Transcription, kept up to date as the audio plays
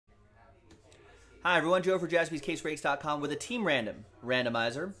Hi everyone, Joe for JaspysCaseBreaks.com with a team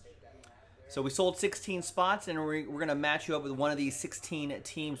randomizer. So we sold 16 spots and we're going to match you up with one of these 16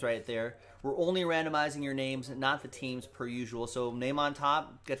 teams right there. We're only randomizing your names, not the teams per usual. So name on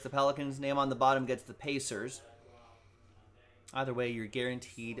top gets the Pelicans, name on the bottom gets the Pacers. Either way, you're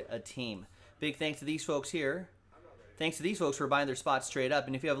guaranteed a team. Big thanks to these folks here. Thanks to these folks for buying their spots straight up.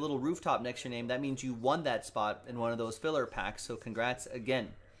 And if you have a little rooftop next to your name, that means you won that spot in one of those filler packs. So congrats again.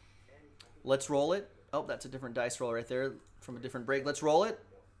 Let's roll it. Oh, that's a different dice roll right there from a different break. Let's roll it.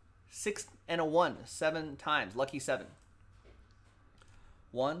 6 and a 1, 7 times. Lucky 7.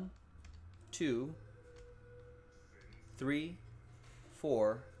 1, 2, 3,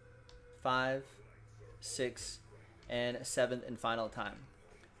 4, 5, 6, and 7th and final time.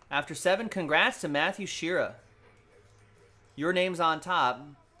 After 7, congrats to Matthew Shearer. Your name's on top.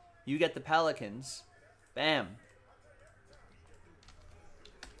 You get the Pelicans. Bam.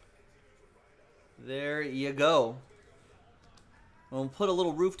 There you go. We'll put a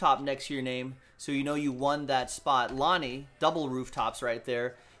little rooftop next to your name so you know you won that spot. Lonnie, double rooftops right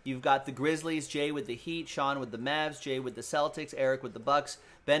there. You've got the Grizzlies, Jay with the Heat, Sean with the Mavs, Jay with the Celtics, Eric with the Bucks,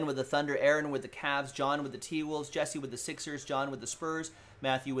 Ben with the Thunder, Aaron with the Cavs, John with the T-Wolves, Jesse with the Sixers, John with the Spurs,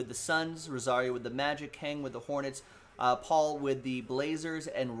 Matthew with the Suns, Rosario with the Magic, Kang with the Hornets, Paul with the Blazers,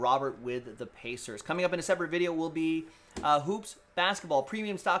 and Robert with the Pacers. Coming up in a separate video will be Hoops Basketball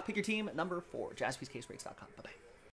Premium Stock. Pick your team, number 4. JaspysCaseBreaks.com. Bye-bye.